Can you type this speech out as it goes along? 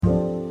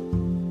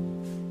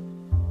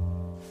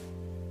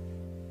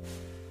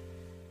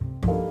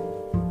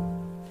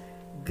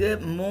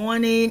Good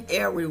morning,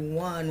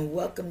 everyone.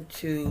 Welcome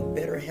to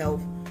Better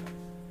Health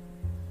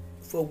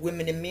for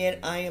Women and Men.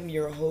 I am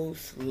your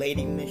host,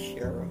 Lady Miss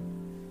Cheryl.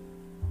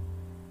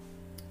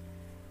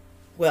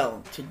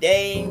 Well,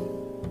 today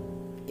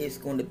is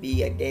going to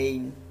be a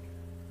day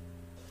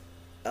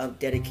of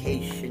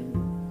dedication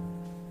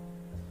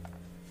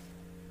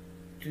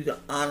to the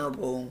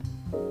Honorable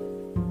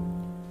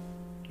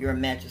Your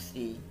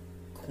Majesty,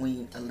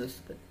 Queen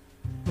Elizabeth.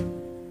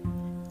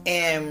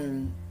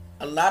 And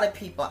a lot of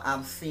people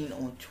I've seen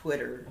on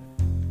Twitter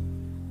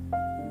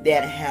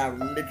that have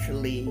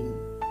literally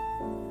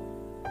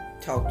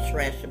talked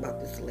trash about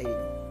this lady.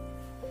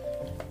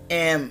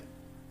 And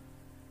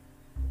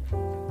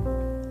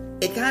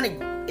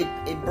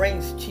it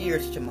brings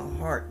tears to my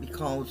heart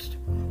because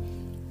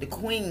the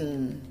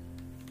Queen,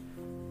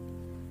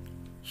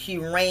 she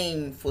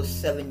reigned for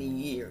 70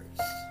 years,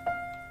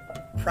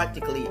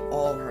 practically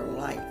all her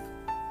life.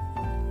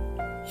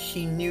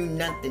 She knew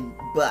nothing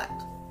but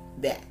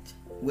that,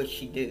 what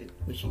she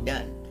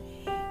done.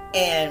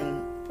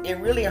 And it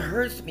really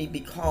hurts me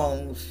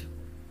because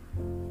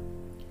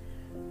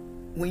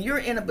when you're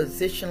in a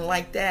position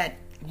like that,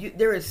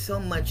 there is so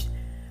much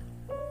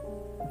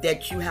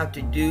that you have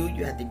to do,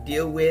 you have to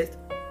deal with.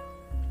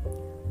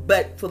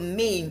 But for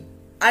me,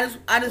 I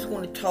just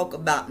want to talk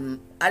about,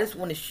 I just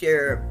want to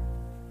share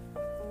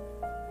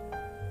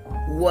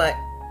what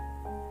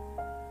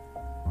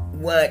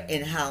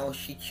and how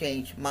she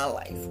changed my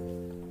life.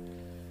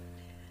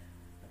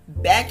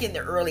 Back in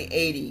the early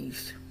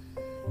 80s,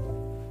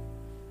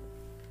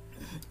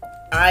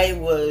 I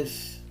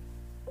was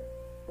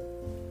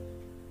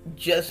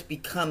just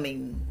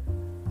becoming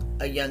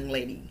a young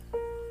lady.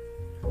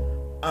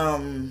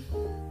 I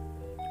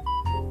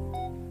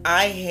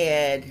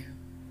had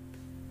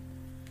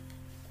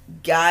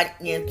got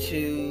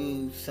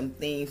into some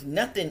things,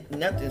 nothing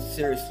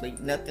seriously,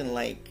 nothing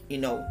like,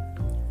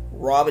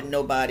 robbing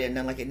nobody or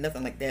nothing like it,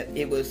 nothing like that.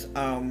 It was,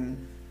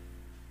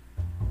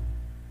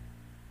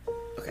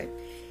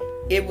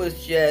 it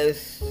was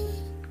just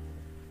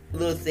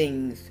little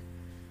things.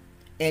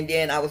 And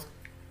then I was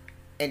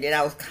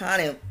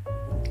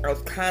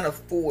kind of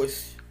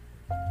forced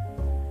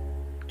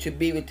to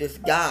be with this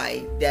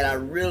guy that I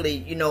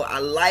really, I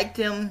liked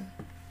him,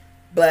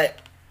 but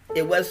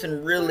it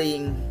wasn't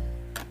really,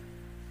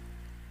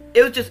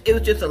 it was just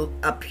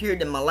a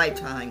period in my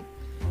lifetime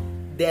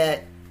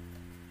that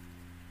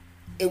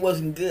it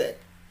wasn't good.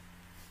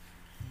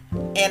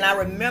 And I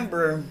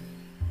remember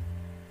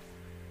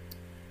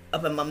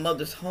up in my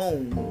mother's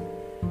home,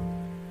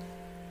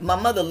 my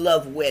mother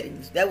loved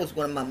weddings. That was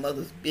one of my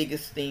mother's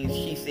biggest things.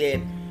 She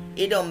said,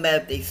 it don't matter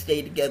if they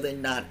stay together or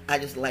not, I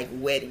just like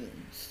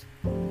weddings.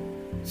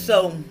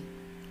 So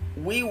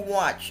we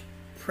watched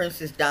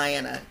Princess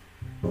Diana,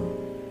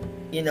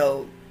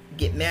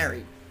 get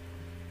married.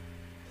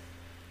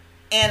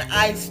 And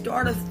I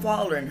started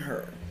following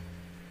her.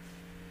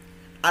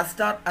 I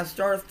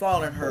started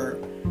following her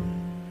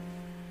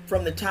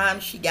from the time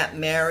she got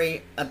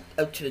married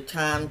up to the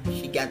time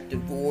she got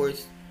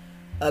divorced,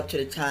 up to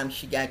the time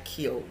she got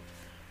killed.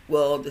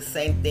 Well, the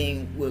same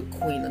thing with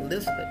Queen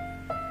Elizabeth.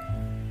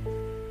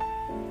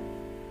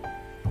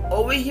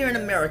 Over here in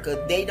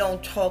America, they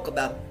don't talk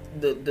about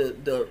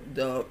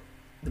the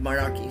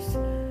monarchies.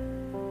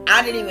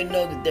 I didn't even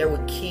know that there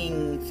were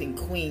kings and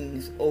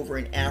queens over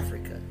in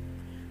Africa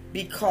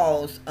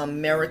because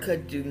America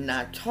do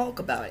not talk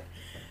about it.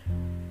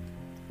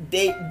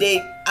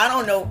 I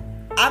don't know.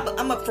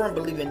 I'm a firm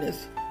believer in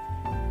this.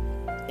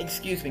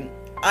 Excuse me.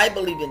 I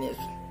believe in this.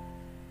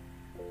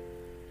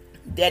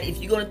 That if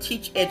you're going to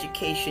teach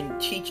education.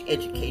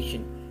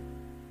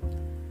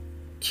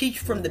 Teach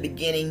from the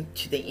beginning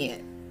to the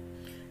end.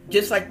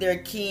 Just like there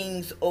are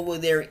kings over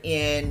there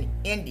in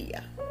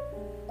India.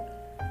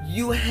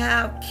 You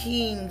have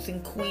kings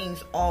and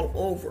queens all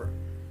over,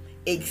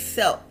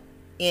 except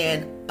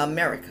in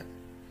America.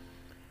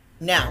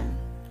 Now,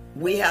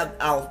 we have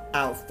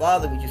our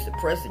father, which is the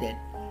president,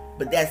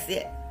 but that's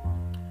it.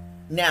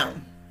 Now,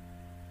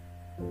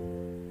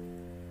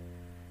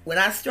 when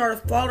I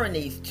started following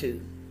these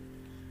two,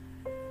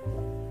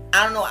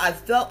 I don't know, I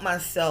felt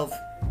myself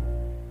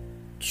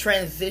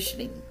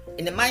transitioning.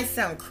 And it might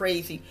sound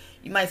crazy.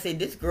 You might say,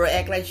 this girl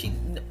act like she...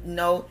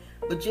 No,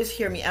 but just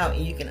hear me out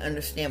and you can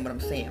understand what I'm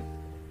saying.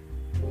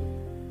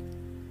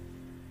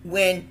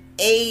 When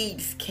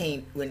AIDS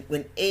came, when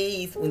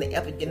the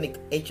epidemic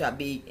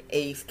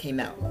HIV/AIDS came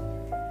out,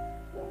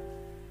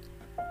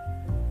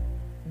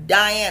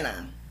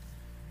 Diana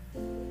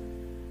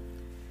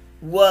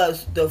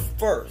was the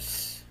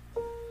first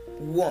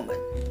woman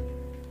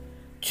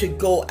to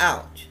go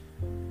out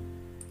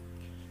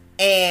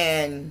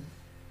and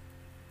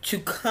to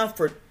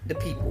comfort the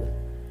people,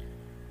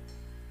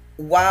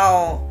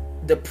 while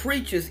the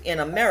preachers in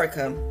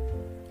America,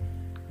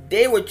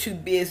 they were too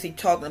busy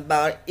talking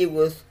about it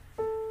was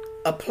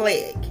a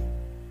plague.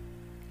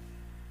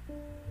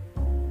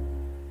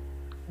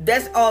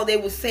 That's all they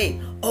would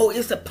say. Oh,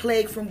 it's a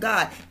plague from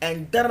God.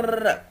 And da da da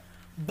da.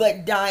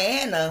 But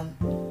Diana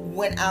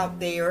went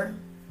out there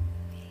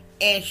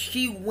And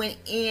she went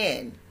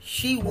in.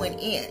 She went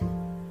in.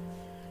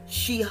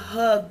 She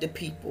hugged the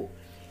people.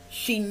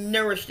 She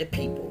nourished the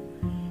people.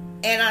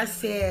 And I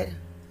said,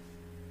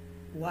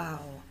 wow,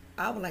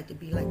 I would like to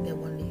be like that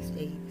one of these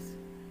days.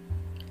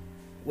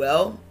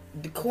 Well,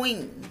 the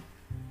Queen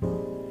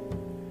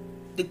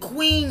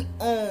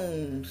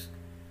owns,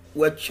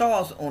 well,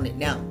 Charles owns it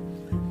now,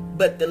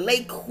 but the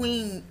late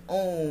Queen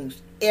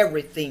owns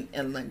everything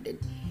in London,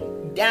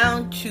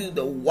 down to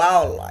the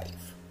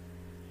wildlife,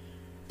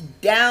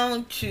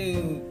 down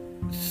to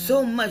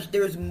so much.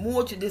 There's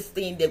more to this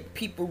thing that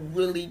people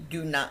really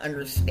do not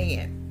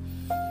understand.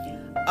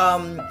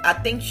 I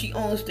think she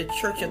owns the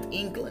Church of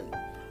England.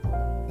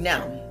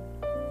 Now,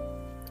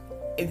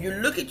 if you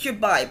look at your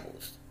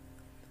Bibles,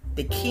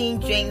 the King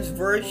James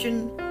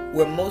Version,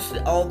 where mostly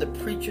all the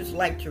preachers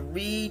like to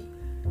read,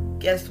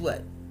 guess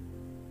what?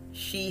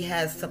 She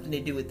has something to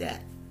do with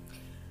that.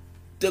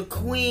 The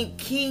Queen,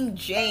 King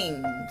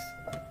James,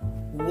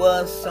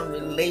 was some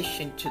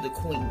relation to the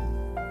Queen.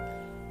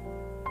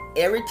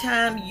 Every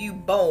time you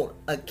bought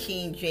a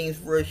King James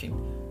Version,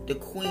 the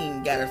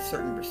Queen got a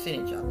certain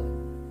percentage of it.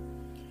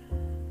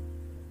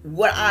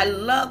 What I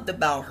loved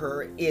about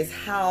her is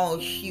how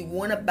she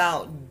went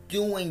about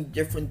doing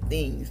different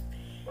things,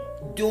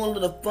 doing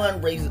little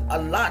fundraisers. A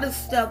lot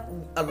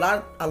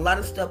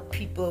of stuff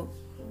people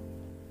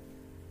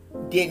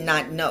did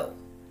not know.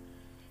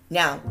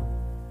 Now,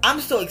 I'm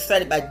so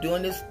excited by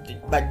doing this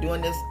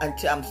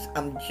until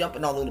I'm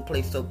jumping all over the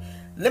place. So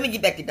let me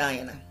get back to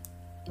Diana.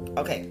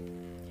 Okay.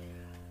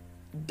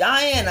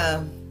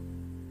 Diana,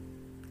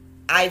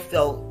 I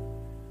felt,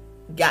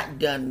 got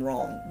done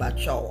wrong by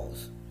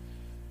Charles.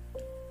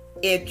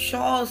 If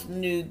Charles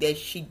knew that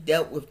she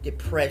dealt with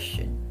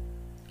depression,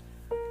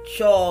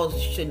 Charles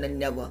shouldn't have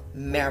never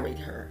married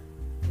her.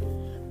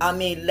 I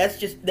mean, let's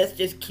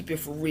just keep it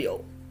for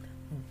real.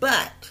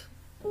 But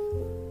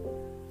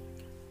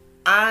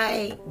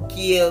I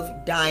give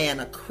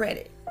Diana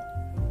credit.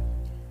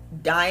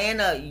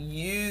 Diana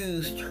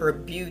used her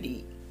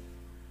beauty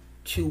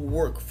to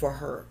work for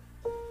her.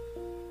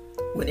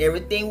 When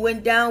everything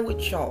went down with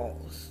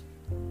Charles,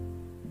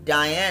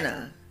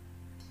 Diana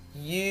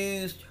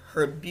used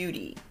her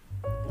beauty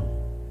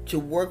to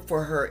work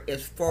for her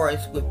as far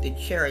as with the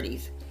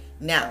charities.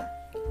 Now,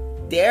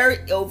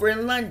 there over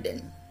in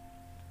London,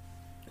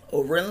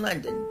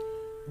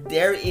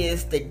 there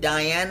is the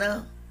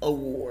Diana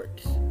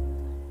Awards,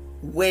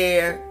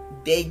 where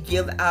they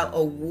give out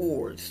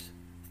awards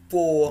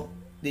for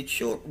the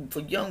children,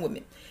 for young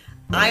women.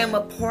 I am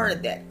a part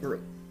of that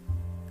group.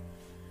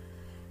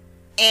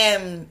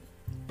 And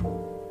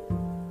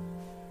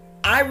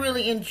I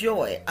really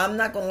enjoy it. I'm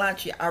not going to lie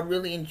to you. I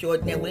really enjoy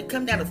it. Now, when it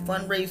comes down to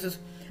fundraisers,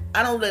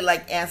 I don't really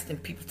like asking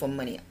people for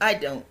money. I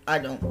don't.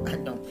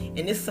 And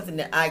this is something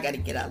that I got to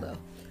get out of.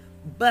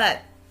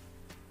 But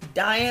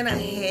Diana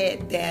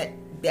had that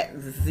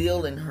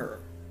zeal in her.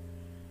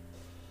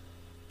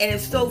 And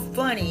it's so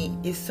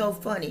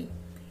funny.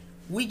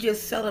 We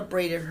just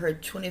celebrated her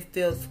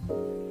 25th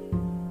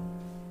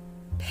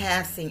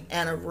passing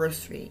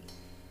anniversary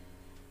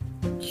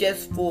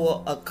just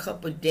for a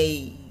couple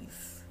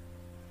days.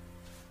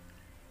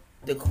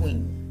 The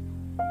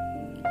Queen.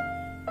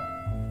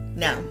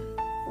 Now,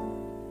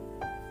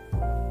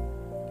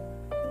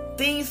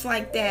 things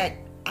like that,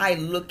 I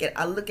look at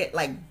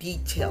like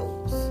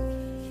details,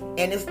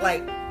 and it's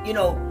like, you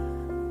know,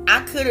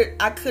 I could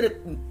have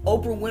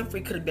Oprah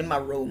Winfrey could have been my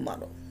role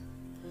model.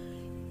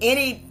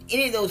 Any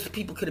of those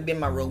people could have been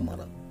my role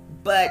model.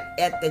 But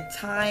at the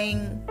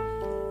time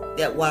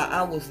that while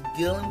I was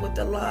dealing with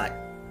a lot,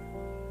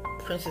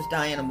 Princess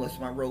Diana was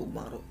my role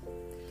model.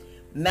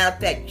 Matter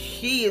of fact,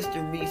 she is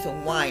the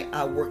reason why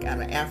I work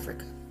out of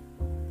Africa.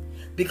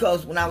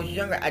 Because when I was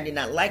younger, I did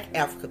not like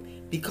Africa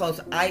because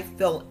I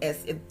felt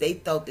as if they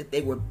thought that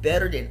they were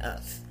better than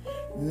us.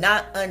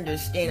 Not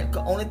understanding.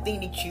 The only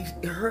thing that you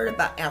heard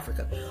about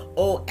Africa,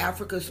 oh,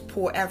 Africa's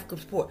poor.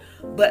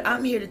 But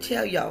I'm here to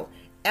tell y'all,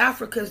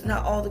 Africa's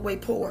not all the way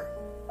poor.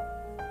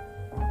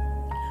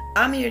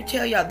 I'm here to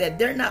tell y'all that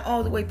they're not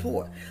all the way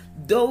poor.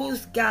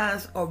 Those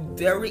guys are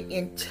very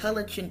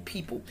intelligent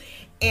people.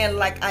 And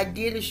like I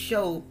did a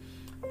show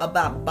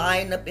about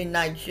buying up in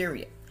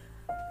Nigeria.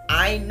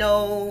 I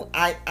know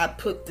I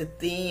put the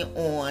thing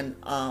on,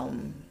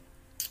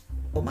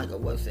 oh my God,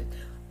 what was it?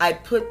 I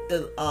put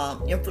the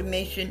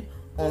information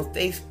on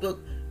Facebook.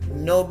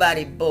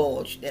 Nobody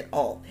budged at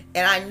all.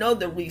 And I know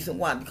the reason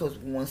why, because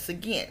once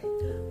again,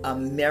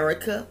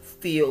 America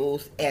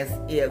feels as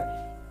if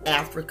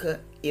Africa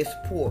is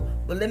poor.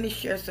 But let me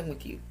share some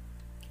with you.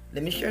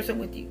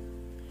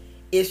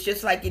 It's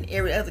just like in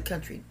every other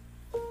country.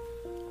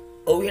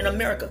 Over here in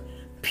America,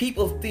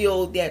 people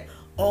feel that,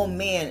 oh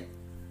man,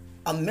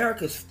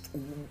 America's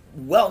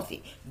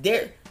wealthy.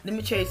 Let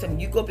me tell you something.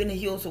 You go up in the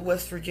hills of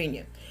West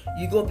Virginia.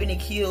 You go up in the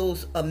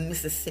hills of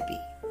Mississippi.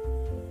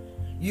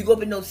 You go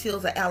up in those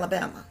hills of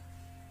Alabama.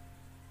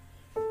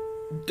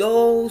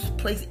 Those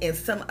places, and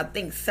some, I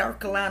think South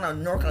Carolina or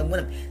North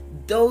Carolina,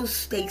 those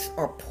states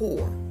are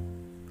poor.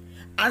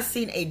 I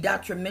seen a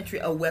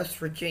documentary of West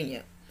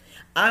Virginia.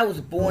 I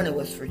was born in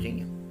West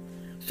Virginia.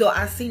 So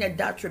I seen a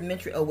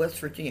documentary of West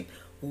Virginia.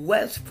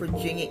 West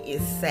Virginia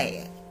is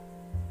sad.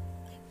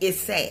 It's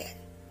sad.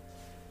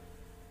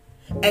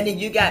 And then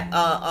you got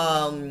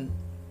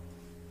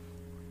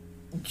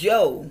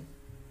Joe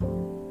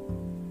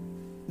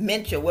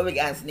Manchin, whatever the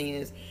guy's name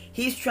is.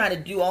 He's trying to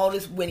do all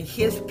this when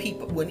his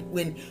people,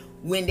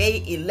 when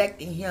they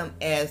elected him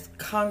as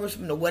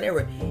congressman or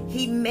whatever,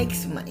 he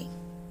makes money.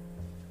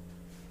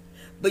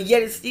 But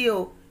yet it's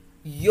still,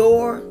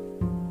 your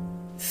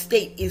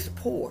state is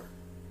poor.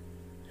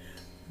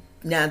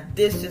 Now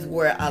this is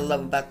where I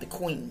love about the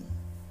Queen.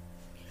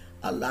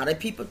 A lot of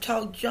people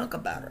talk junk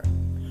about her.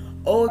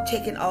 Oh,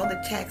 taking all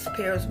the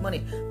taxpayers'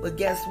 money. But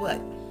guess what?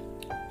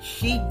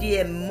 She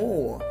did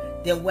more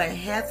than what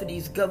half of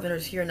these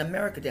governors here in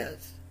America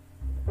does.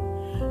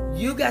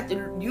 You got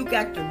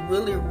to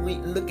really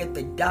look at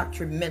the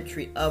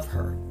documentary of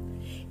her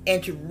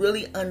and to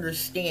really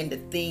understand the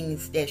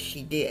things that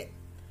she did.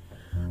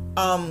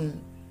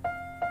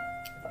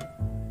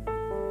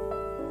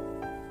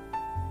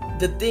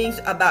 The things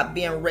about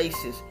being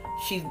racist,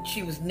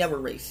 she was never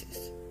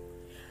racist.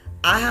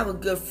 I have a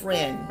good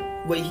friend,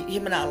 well,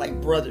 him and I are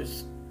like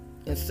brothers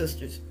and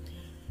sisters.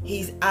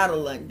 He's out of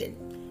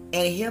London,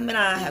 and him and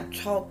I have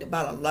talked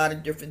about a lot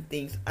of different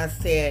things. I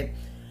said,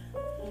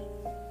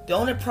 the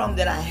only problem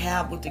that I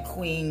have with the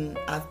Queen,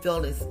 I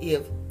feel as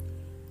if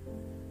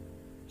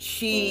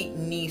she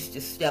needs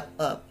to step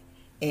up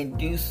and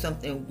do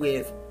something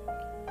with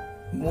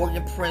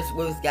Morgan Prince,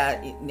 what was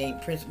guy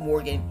named Prince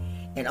Morgan,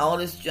 and all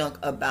this junk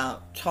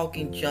about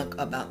talking junk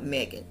about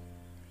Meghan.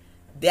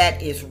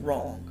 That is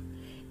wrong.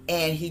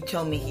 And he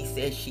told me, he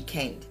said she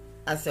can't.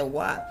 I said,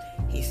 why?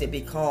 He said,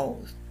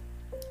 because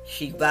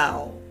she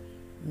vowed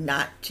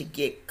not to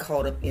get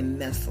caught up in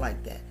mess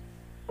like that.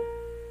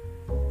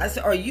 I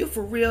said, are you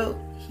for real?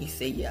 He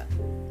said, yeah.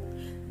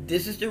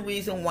 This is the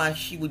reason why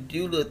she would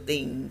do little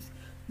things,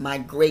 my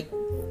great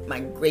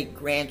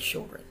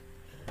grandchildren.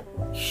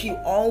 She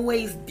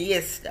always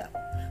did stuff,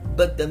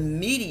 but the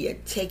media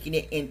taking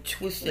it and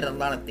twisted a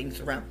lot of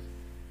things around.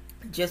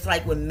 Just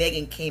like when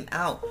Meghan came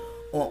out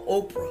on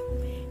Oprah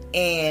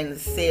and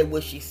said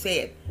what she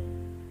said.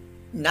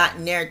 Not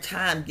in their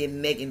time did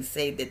Meghan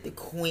say that the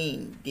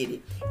Queen did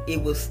it.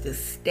 It was the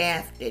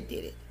staff that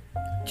did it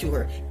to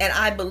her. And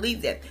I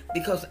believe that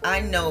because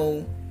I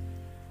know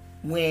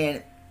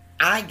when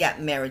I got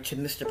married to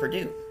Mr.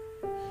 Perdue,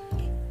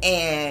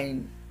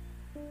 and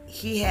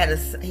he had a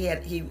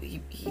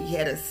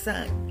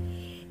son,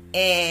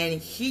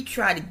 and he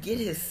tried to get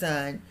his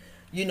son,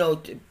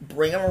 to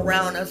bring him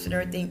around us and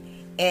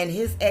everything. And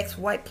his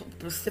ex-wife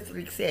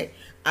specifically said,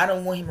 I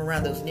don't want him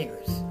around those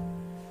niggers.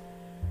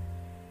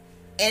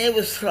 And it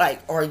was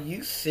like, are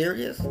you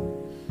serious?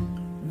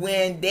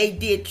 When they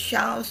did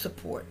child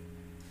support,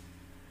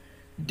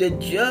 the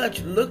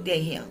judge looked at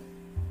him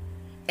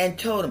and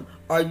told him,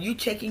 are you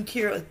taking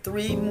care of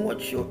three more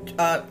children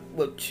at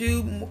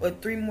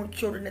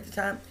the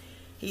time?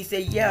 He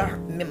said, yeah,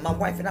 my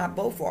wife and I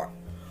both are.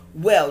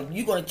 Well,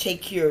 you're going to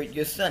take care of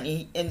your son.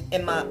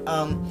 And my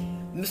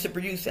Mr.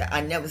 Perdue said, I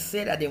never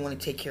said I didn't want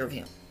to take care of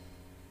him.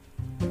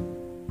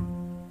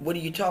 What are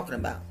you talking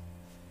about?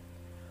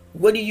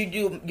 What do you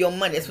do with your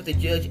money? That's what the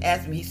judge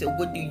asked me. He said,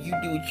 what do you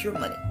do with your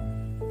money?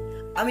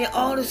 I mean,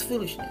 all this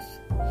foolishness.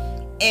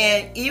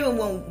 And even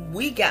when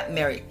we got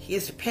married,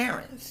 his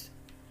parents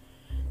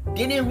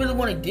didn't really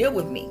want to deal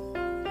with me.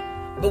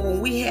 But when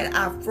we had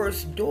our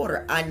first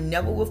daughter, I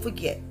never will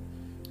forget.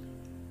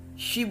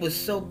 She was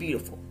so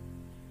beautiful.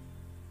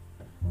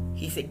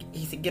 He said,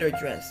 get her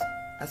dressed.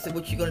 I said,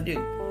 what you gonna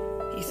do?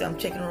 He said, I'm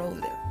taking her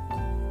over there.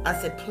 I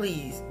said,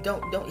 please,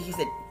 don't. He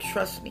said,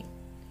 trust me.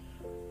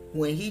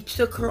 When he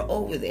took her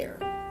over there,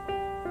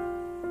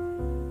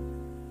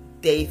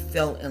 they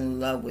fell in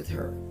love with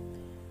her.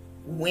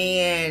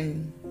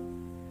 When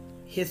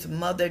his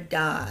mother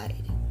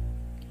died,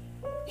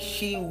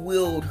 she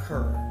willed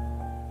her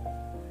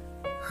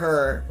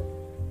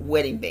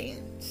wedding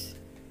bands.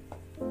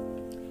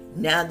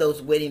 Now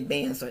those wedding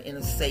bands are in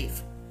a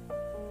safe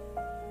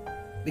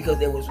because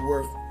they was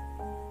worth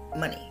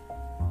money.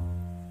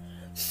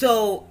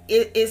 So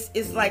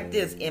it's like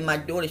this. And my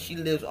daughter, she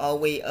lives all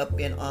the way up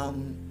in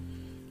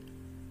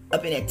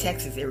that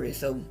Texas area.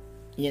 So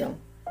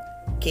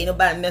can't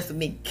nobody mess with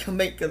me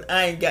because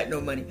I ain't got no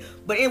money.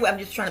 But anyway, I'm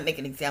just trying to make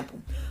an example.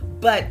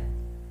 But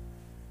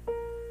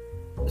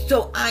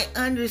so I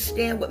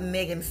understand what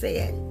Meghan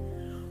said,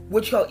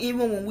 which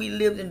even when we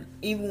lived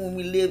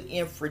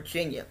in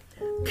Virginia,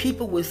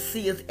 people would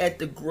see us at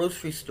the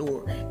grocery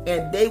store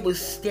and they would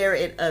stare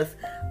at us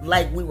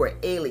like we were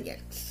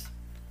aliens.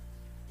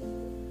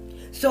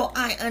 So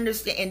I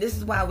understand, and this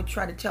is why I would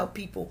try to tell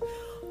people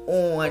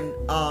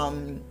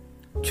on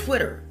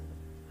Twitter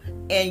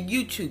and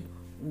YouTube,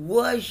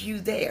 was you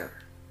there?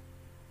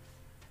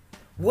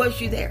 Was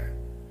you there?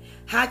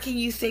 How can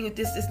you say that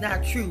this is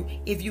not true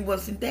if you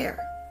wasn't there?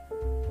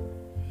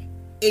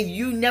 If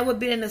you never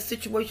been in a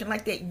situation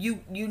like that,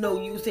 you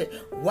said,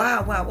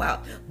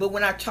 wow. But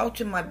when I talked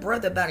to my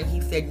brother about it,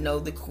 he said, no,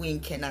 the Queen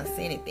cannot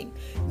say anything.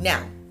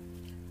 Now,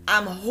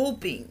 I'm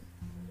hoping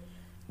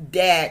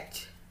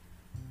that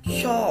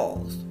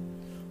Charles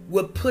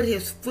would put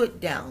his foot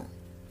down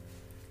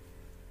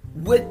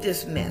with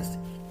this mess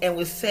and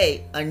would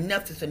say,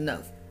 enough is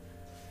enough.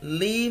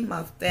 Leave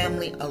my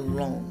family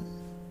alone.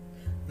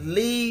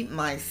 Leave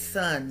my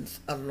sons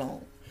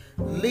alone.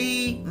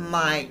 Leave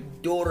my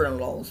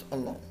daughter-in-laws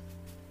alone.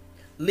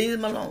 Leave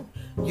them alone.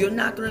 You're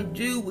not going to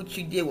do what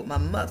you did with my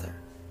mother.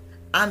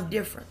 I'm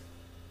different.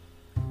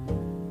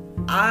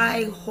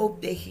 I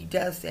hope that he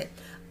does that.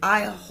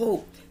 I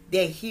hope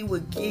that he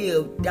would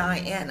give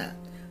Diana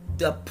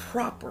the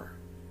proper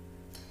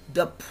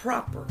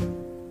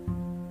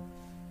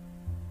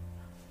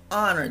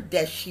honor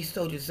that she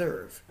so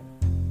deserves.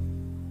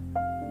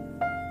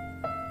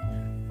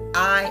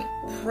 I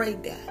pray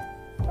that.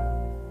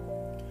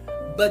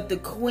 But the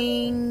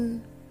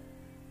queen...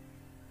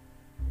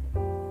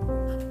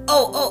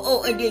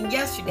 and then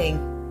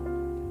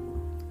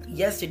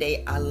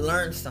yesterday I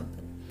learned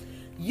something.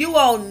 You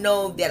all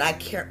know that I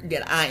carry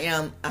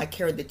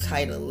the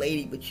title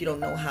lady, but you don't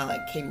know how I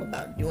came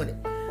about doing it.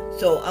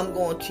 So I'm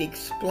going to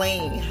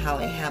explain how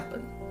it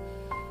happened.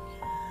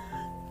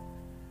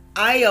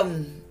 I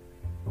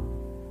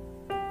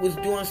was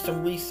doing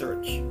some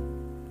research,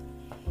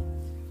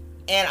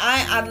 and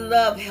I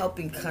love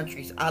helping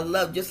countries. I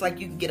love, just like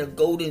you can get a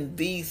golden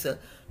visa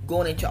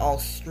going into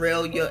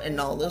Australia and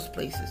all those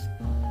places.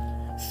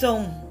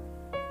 So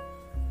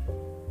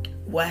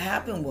what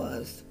happened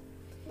was,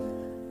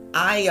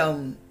 I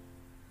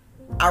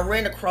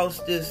ran across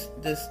this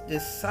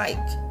site,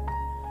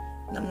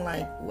 and I'm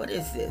like, what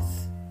is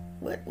this?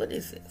 What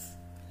is this?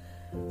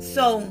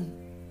 So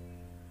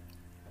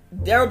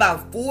there are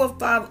about 4 or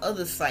 5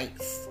 other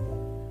sites,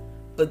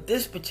 but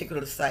this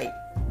particular site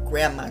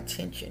grabbed my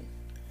attention.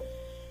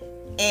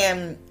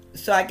 And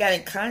so I got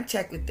in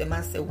contact with them.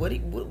 I said, what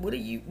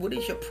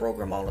is your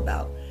program all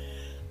about?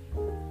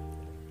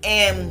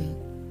 And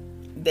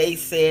they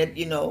said,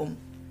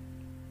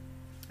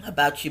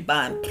 about you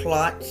buying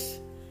plots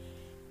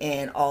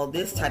and all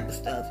this type of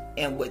stuff.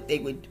 And what they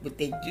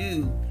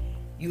do,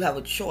 you have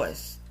a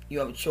choice. You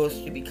have a choice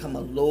to become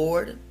a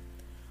lord,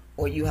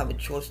 or you have a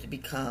choice to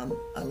become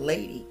a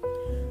lady.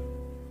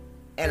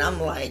 And I'm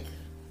like,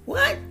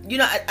 what?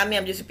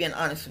 I'm just being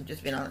honest.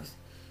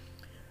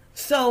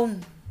 So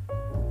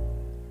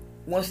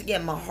once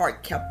again, my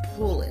heart kept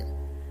pulling.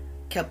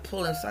 So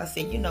I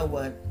said, you know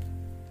what?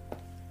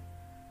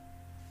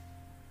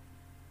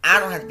 I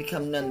don't have to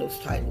become none of those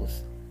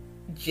titles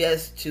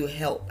just to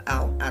help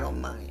out. I don't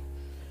mind.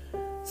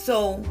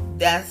 So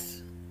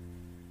that's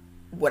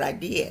what I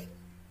did.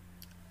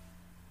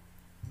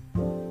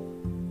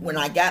 When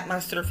I got my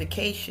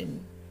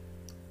certification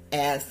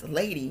as a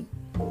lady,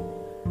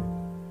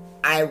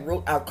 I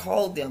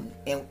called them,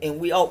 and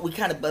we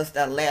kind of busted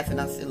out laughing.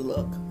 I said,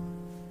 look,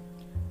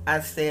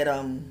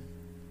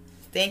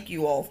 thank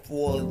you all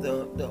for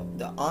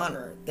the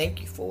honor.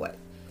 Thank you for it.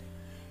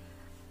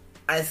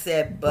 I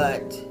said,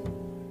 but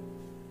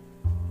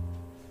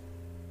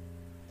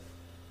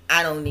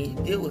I don't need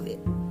to deal with it.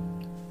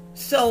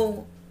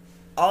 So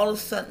all of a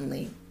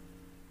sudden,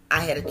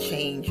 I had a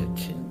change or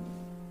two.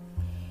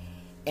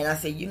 And I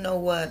said, you know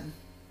what?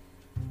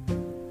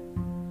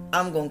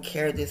 I'm going to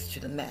carry this to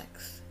the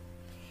max.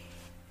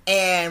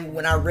 And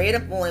when I read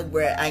up on it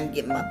where I can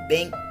get my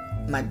bank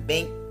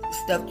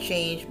stuff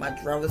changed, my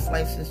driver's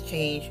license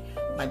changed,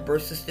 my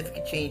birth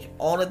certificate changed,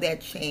 all of that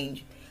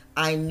changed,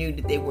 I knew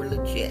that they were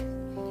legit.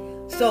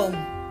 So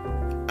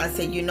I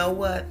said, you know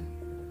what?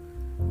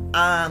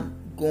 I'm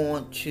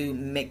going to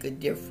make a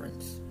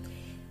difference.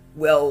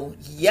 Well,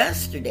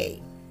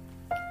 yesterday,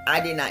 I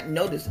did not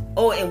notice.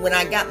 Oh, and when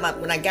I got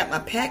my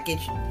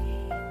package,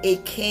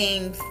 it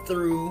came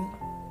through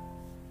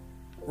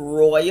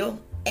Royal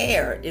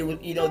Air. It was,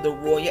 the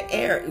Royal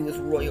Air. It was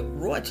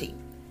royalty.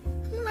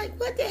 I'm like,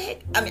 what the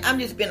heck? I'm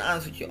just being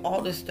honest with you.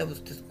 All this stuff was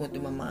just going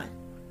through my mind.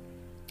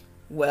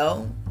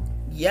 Well,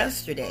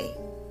 yesterday,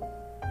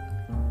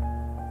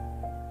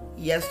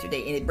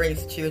 and it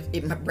brings tears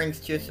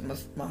to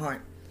my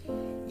heart.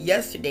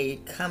 Yesterday,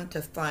 come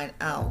to find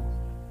out,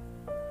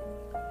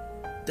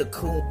 the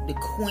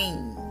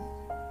Queen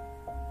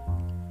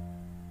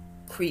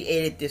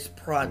created this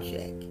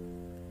project.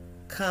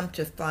 Come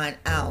to find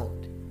out,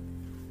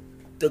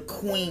 the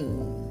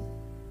Queen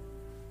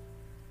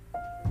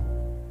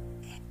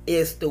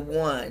is the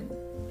one.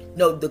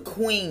 No, the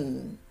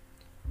Queen,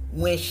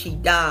 when she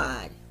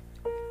died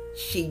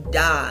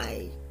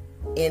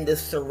in the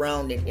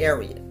surrounding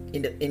area,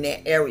 in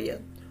that area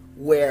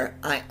where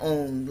I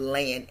own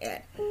land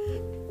at.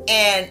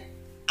 And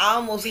I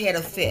almost had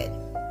a fit.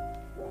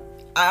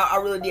 I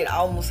really did. I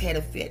almost had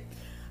a fit.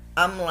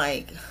 I'm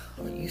like,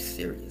 are you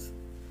serious?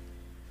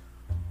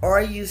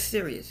 Are you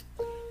serious?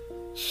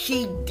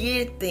 She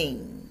did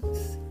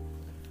things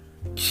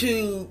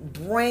to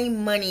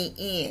bring money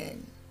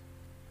in,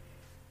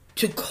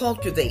 to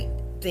cultivate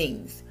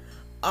things.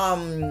 What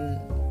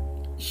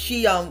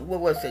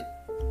was it?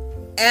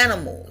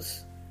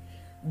 Animals.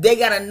 They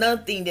got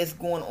another thing that's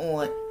going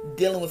on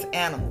dealing with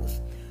animals.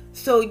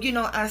 So,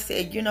 I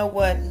said, you know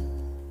what?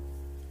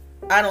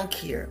 I don't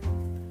care.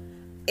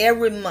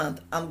 Every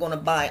month, I'm going to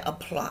buy a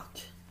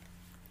plot.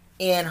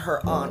 and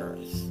her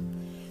honors.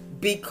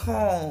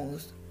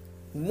 Because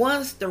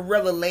once the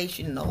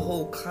revelation, the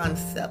whole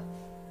concept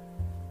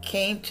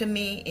came to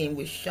me and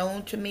was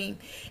shown to me,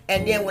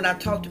 and then when I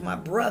talked to my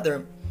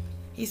brother,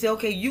 he said,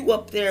 okay, you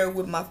up there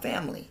with my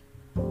family.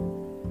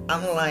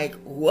 I'm like,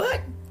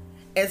 what?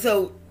 And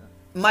so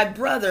my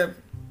brother,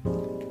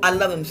 I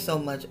love him so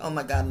much. Oh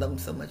my God, I love him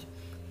so much.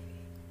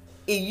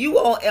 If you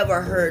all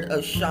ever heard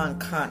of Sean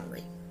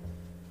Connery,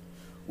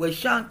 where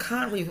Sean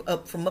Connery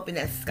up in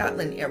that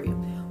Scotland area,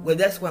 well,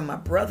 that's where my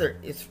brother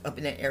is, up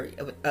in that area,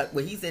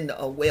 where he's in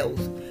the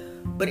Wales.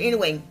 But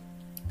anyway,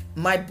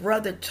 my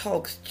brother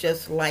talks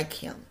just like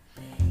him.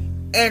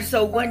 And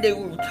so one day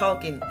we were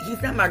talking.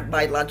 He's not my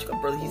biological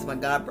brother, he's my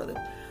god brother.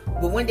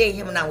 But one day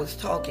him and I was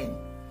talking,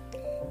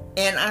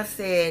 and I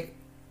said,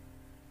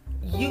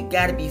 you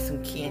gotta be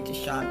some kin to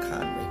Sean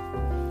Connery.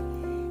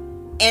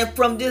 And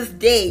from this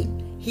day,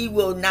 he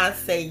will not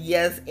say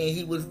yes and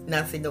he will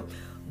not say no.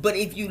 But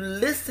if you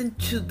listen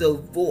to the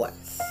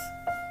voice,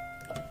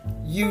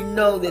 you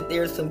know that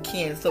there's some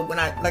kin. So when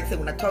I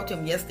talked to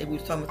him yesterday, we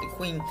was talking about the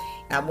Queen,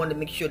 and I wanted to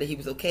make sure that he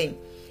was okay.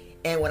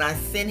 And when I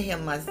sent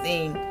him my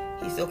thing,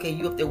 he said, okay,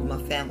 you up there with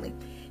my family.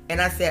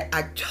 And I said,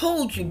 I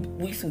told you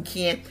we some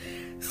kin.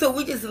 So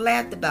we just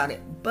laughed about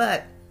it.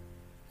 But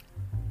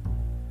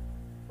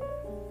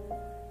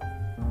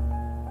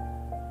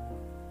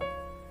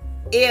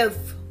if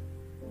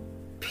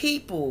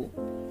people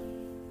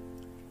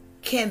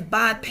can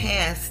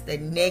bypass the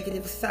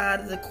negative side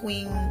of the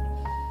Queen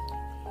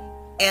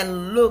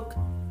and look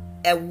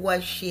at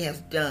what she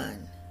has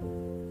done,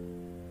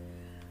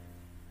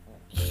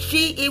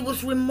 it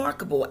was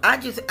remarkable. I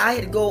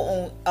had to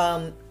go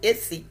on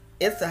Etsy,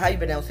 how you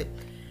pronounce it,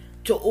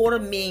 to order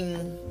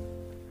me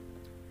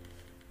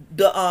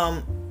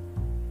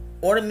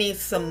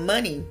some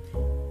money,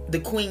 the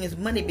Queen's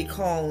money,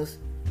 because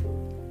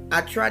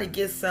I tried to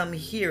get some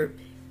here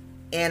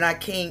and I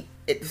can't,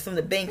 from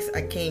the banks,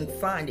 I can't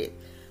find it.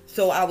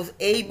 So I was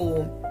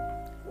able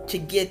to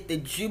get the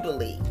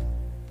Jubilee.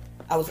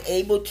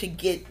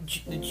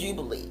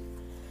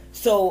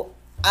 So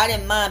I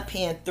didn't mind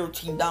paying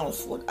 $13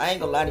 for it. I ain't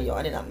gonna lie to y'all.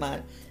 I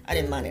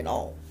didn't mind at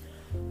all.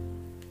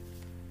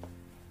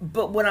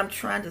 But what I'm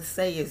trying to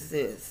say is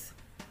this.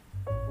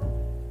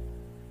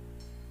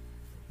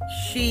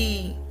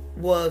 She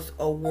was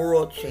a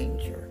world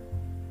changer.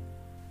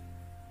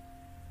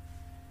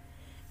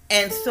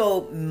 And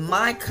so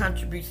my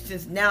contribution,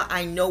 since now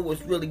I know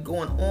what's really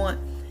going on,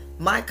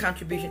 my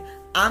contribution,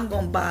 I'm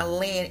going to buy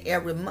land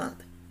every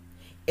month.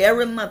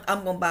 Every month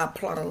I'm going to buy a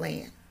plot of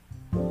land.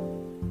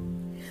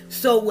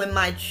 So when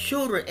my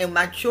children,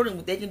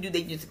 what they can do,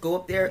 they just go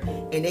up there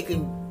and they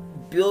can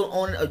build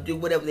on it or do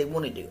whatever they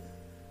want to do.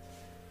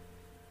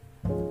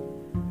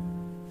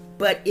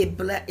 But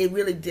it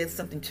really did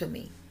something to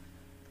me.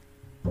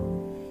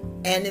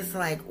 And it's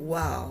like,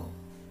 wow,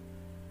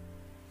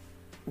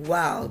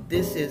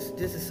 this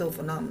is so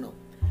phenomenal.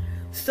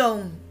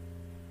 So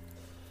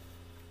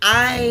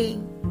I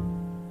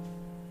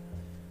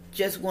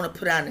just want to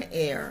put out in the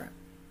air,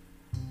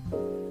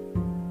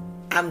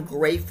 I'm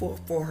grateful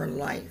for her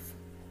life.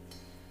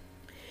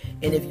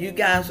 And if you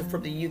guys are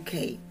from the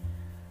UK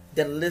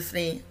that are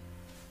listening,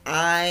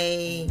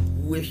 I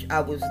wish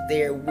I was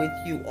there with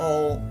you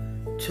all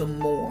to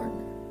mourn.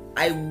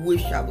 I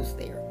wish I was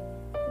there.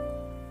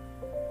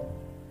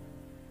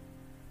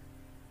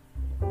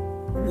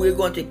 We're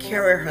going to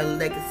carry her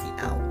legacy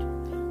out.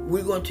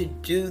 We're going to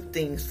do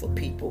things for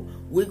people.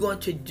 We're going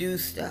to do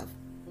stuff.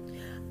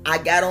 I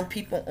got on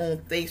people on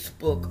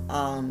Facebook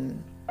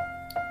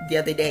the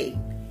other day,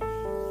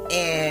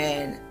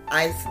 and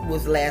I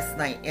was last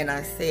night, and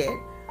I said,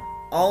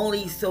 all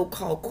these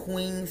so-called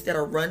queens that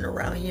are running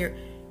around here,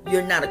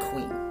 you're not a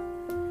queen.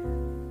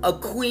 A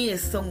queen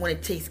is someone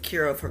that takes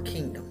care of her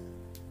kingdom.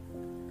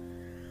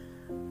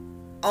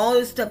 All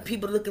this stuff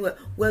people look at,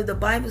 well, the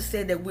Bible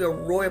said that we're a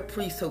royal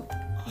priesthood.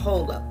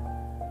 Hold up.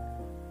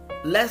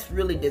 Let's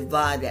really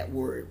divide that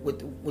word.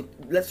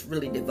 Let's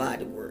really divide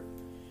the word.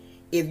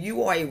 If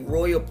you are a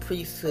royal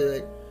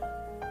priesthood,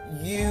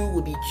 you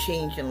will be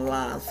changing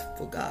lives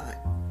for God.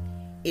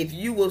 If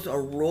you was a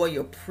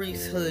royal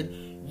priesthood,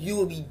 you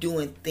will be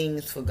doing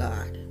things for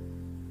God.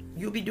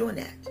 You'll be doing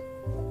that.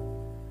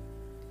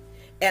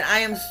 And I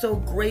am so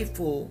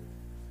grateful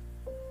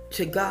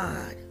to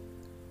God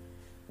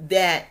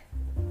that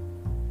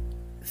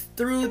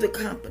through the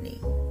company,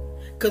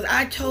 because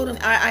I told him,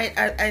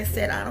 I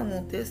said, I don't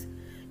want this,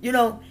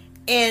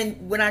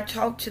 and when I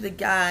talked to the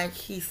guy,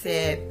 he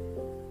said,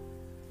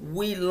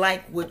 we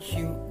like what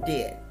you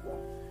did.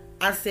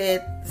 I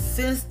said,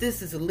 since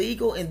this is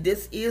legal and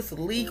this is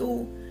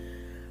legal,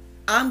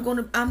 I'm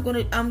gonna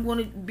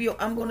be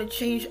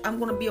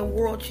a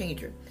world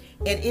changer.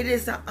 And it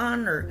is an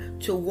honor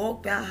to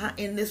walk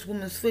in this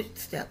woman's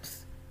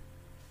footsteps.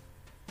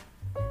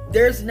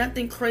 There's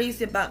nothing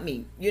crazy about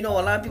me. A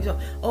lot of people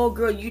say, oh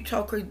girl, you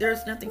talk crazy.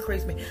 There's nothing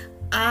crazy about me.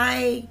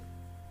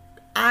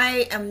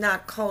 I am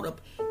not caught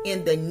up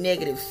in the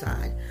negative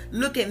side.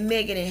 Look at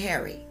Meghan and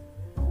Harry.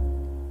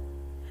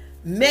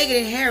 Meghan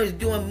and Harry is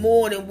doing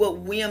more than what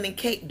William and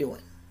Kate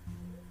doing.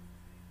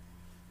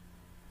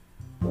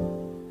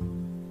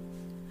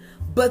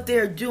 but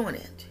they're doing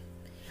it.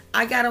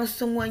 I got on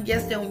someone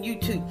yesterday on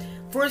YouTube.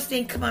 First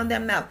thing come out of their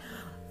mouth.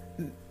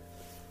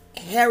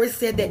 Harris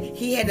said that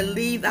he had to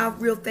leave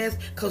out real fast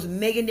because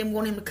Meghan didn't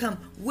want him to come,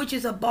 which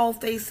is a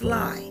bald-faced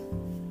lie.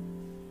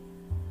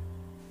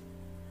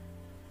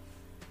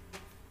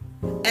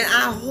 And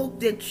I hope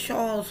that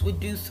Charles would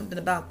do something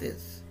about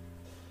this.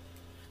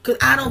 Because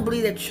I don't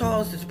believe that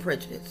Charles is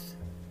prejudiced.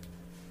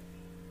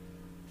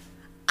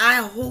 I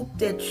hope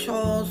that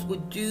Charles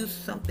would do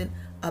something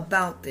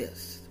about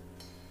this.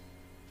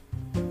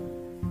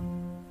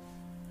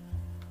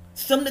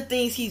 Some of the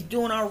things he's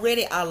doing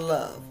already, I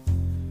love.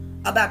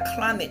 About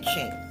climate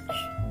change.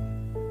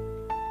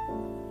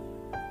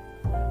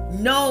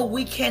 No,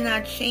 we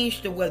cannot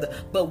change the weather,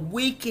 but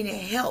we can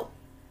help.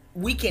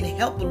 We can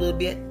help a little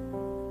bit.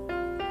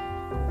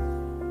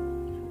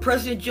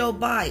 President Joe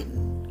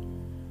Biden,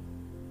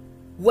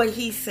 what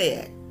he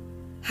said,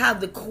 how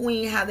the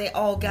Queen, how they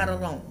all got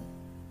along.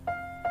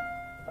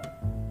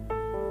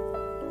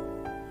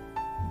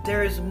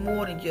 There is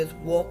more than just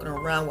walking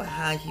around with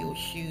high heel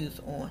shoes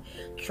on,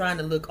 trying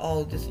to look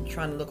all this and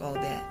trying to look all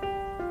that.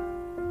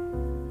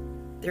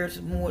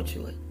 There's more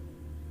to it.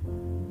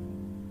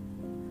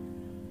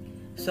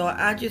 So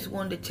I just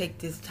wanted to take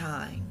this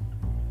time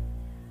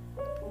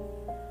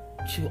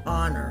to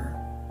honor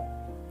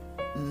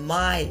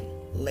my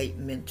late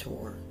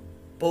mentor,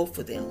 both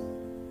of them,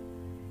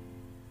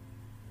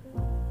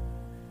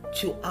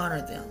 to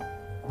honor them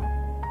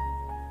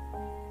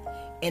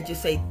and to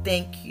say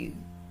thank you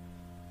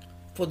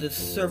for the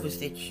service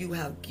that you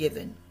have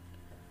given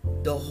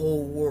the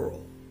whole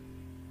world.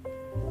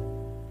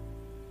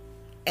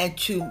 And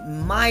to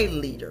my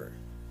leader,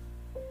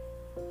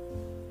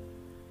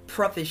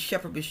 Prophet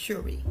Shepherd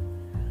Bashuri,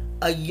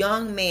 a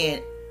young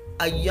man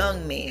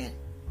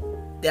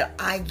that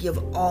I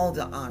give all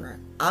the honor.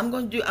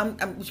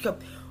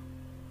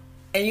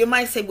 And you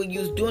might say, when you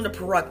was doing the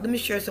Parak, let me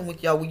share something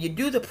with y'all. When you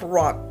do the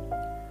Parak,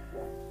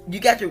 you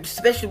got to,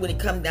 especially when it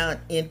comes down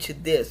into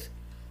this.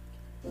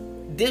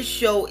 This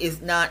show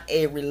is not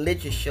a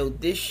religious show.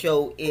 This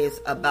show is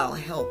about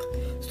health.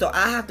 So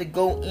I have to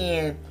go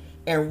in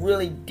and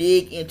really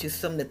dig into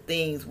some of the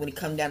things when it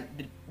comes down,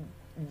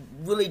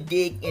 really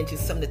dig into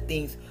some of the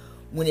things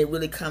when it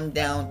really comes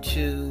down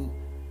to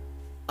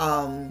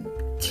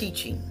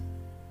teaching.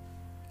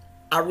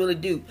 I really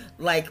do.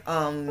 Like,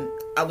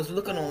 I was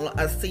looking on,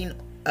 I seen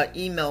an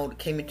email that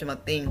came into my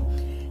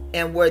thing,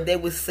 and where they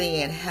were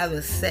saying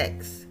having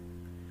sex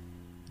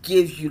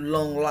gives you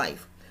long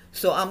life.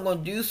 So I'm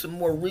going to do some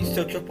more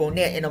research up on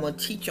that, and I'm going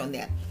to teach on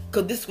that,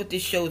 because this is what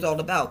this show is all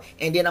about.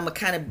 And then I'm going to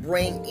kind of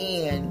bring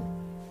in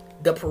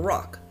the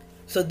Parak.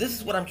 So this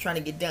is what I'm trying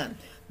to get done.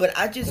 But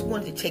I just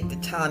wanted to take the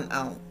time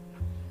out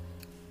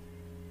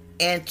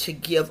and to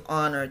give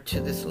honor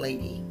to this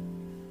lady.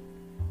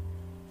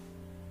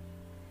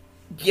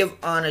 Give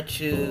honor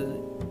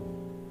to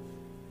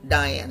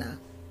Diana.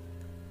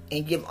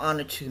 And give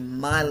honor to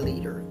my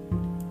leader,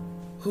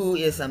 who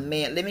is a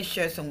man. Let me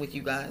share some with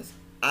you guys.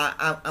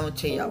 I'm going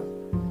to tell y'all.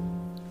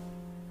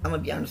 I'm going to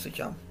be honest with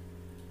y'all.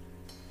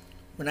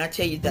 When I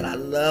tell you that I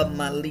love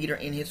my leader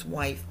and his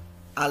wife,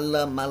 I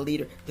love my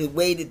leader. The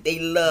way that they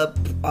love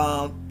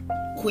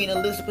Queen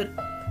Elizabeth,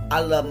 I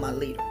love my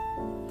leader.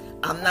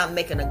 I'm not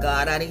making a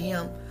god out of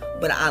him,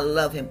 but I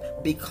love him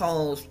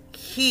because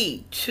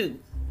he, too,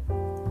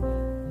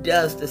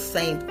 does the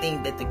same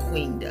thing that the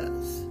Queen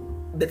does,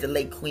 that the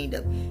late Queen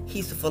does.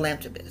 He's a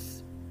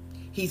philanthropist.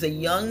 He's a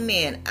young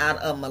man out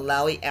of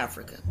Malawi,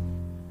 Africa.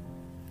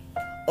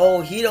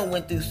 Oh, he done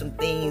went through some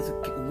things,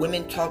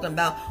 women talking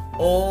about,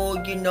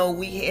 oh, you know,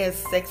 we had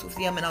sex with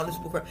him and all this.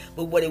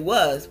 But what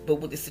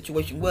the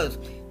situation was,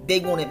 they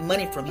wanted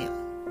money from him.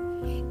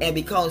 And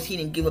because he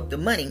didn't give up the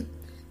money,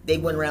 they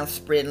went around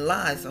spreading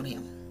lies on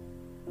him.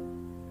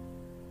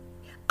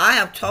 I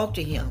have talked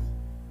to him,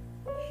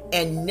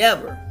 and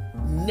never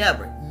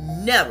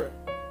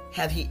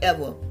have he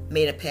ever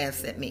made a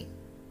pass at me.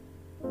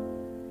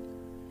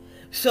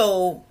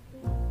 So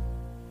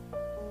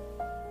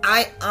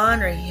I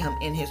honor him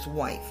and his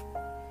wife.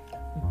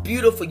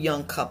 Beautiful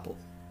young couple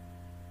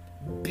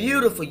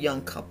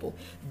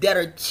that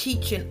are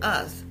teaching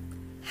us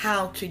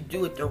how to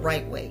do it the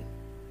right way,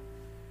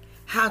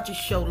 how to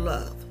show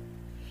love.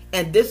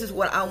 And this is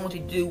what I want to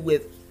do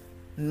with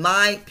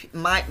my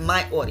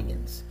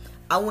audience.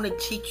 I want to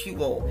teach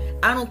you all.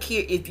 I don't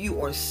care if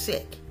you are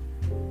sick.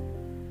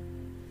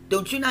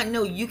 Don't you not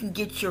know you can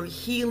get your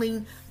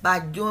healing by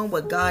doing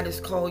what God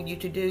has called you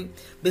to do?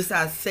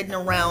 Besides sitting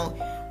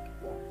around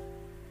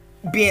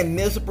being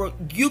miserable,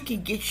 you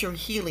can get your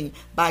healing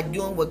by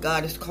doing what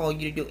God has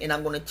called you to do. And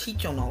I'm going to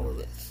teach on all of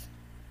this.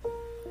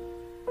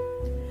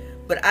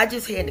 But I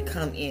just had to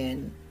come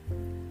in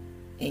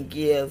and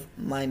give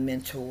my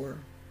mentor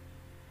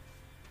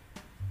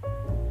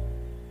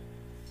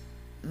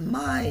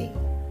my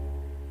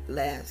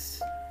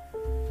last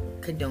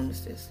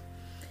condolences.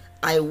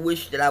 I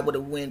wish that I would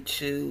have went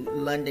to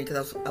London,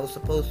 because I was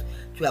supposed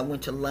to. I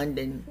went to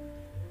London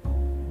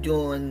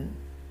during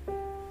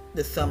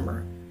the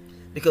summer,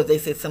 because they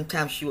said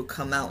sometimes she would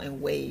come out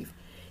and wave.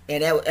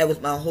 And that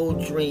was my whole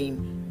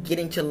dream,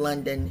 getting to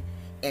London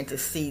and to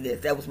see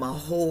this. That was my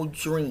whole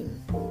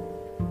dream.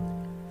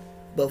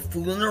 But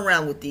fooling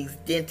around with these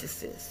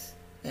dentists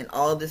and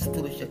all this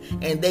foolishness,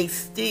 and they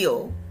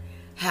still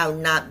have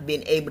not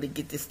been able to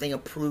get this thing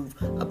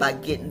approved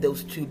about getting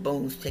those 2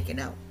 bones taken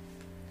out,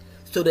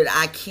 so that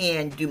I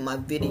can do my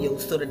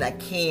videos, so that I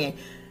can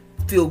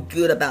feel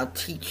good about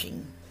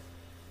teaching.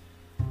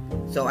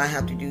 So I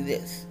have to do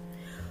this.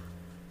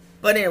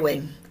 But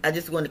anyway, I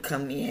just want to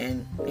come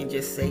in and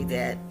just say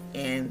that,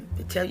 and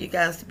to tell you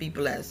guys to be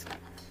blessed.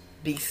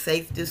 Be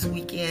safe this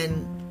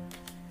weekend.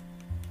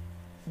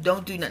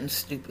 Don't do nothing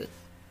stupid.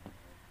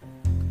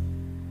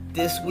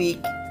 This week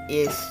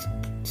is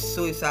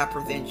Suicide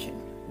Prevention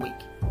Week.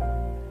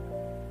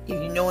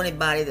 If you know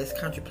anybody that's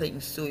contemplating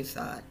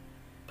suicide,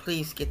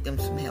 please get them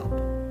some help.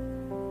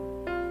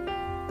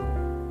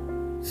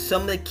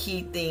 Some of the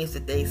key things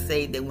that they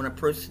say that when a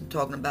person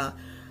talking about,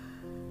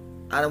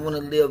 I don't want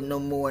to live no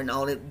more and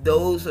all that,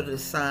 those are the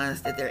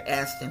signs that they're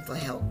asking for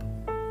help.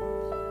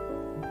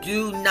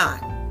 Do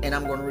not, and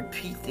I'm going to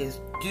repeat this,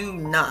 do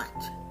not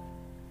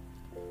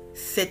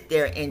sit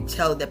there and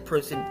tell that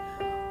person,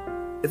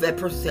 if that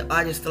person said,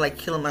 I just feel like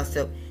killing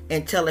myself,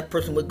 and tell that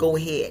person, well, go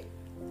ahead.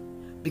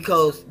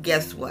 Because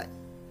guess what?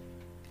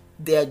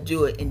 They'll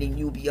do it and then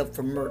you'll be up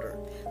for murder.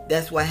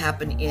 That's what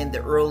happened in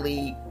the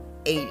early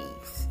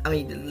 80s. I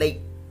mean, the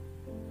late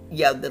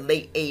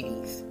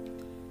 80s.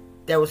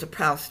 There was a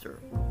pastor.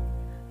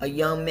 A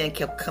young man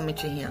kept coming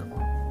to him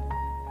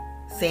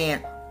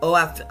saying, oh,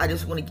 I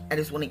just want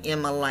to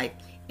end my life.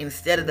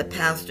 Instead of the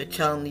pastor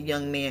telling the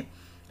young man,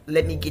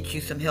 let me get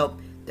you some help,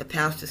 the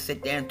pastor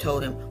sat there and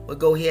told him, well,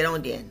 go ahead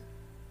on then.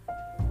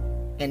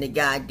 And the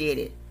guy did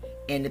it.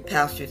 And the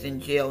pastor's in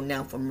jail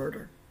now for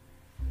murder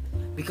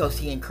because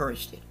he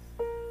encouraged it.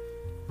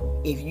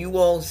 If you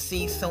all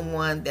see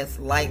someone that's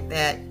like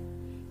that,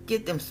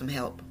 get them some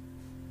help.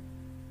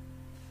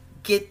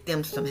 Get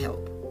them some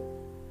help.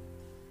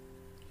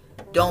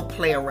 Don't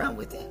play around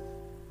with it.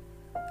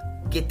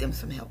 Get them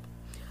some help.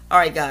 All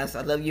right, guys,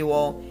 I love you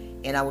all,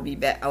 and I will be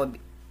back.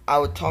 I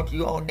will talk to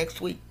you all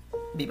next week.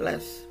 Be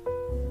blessed.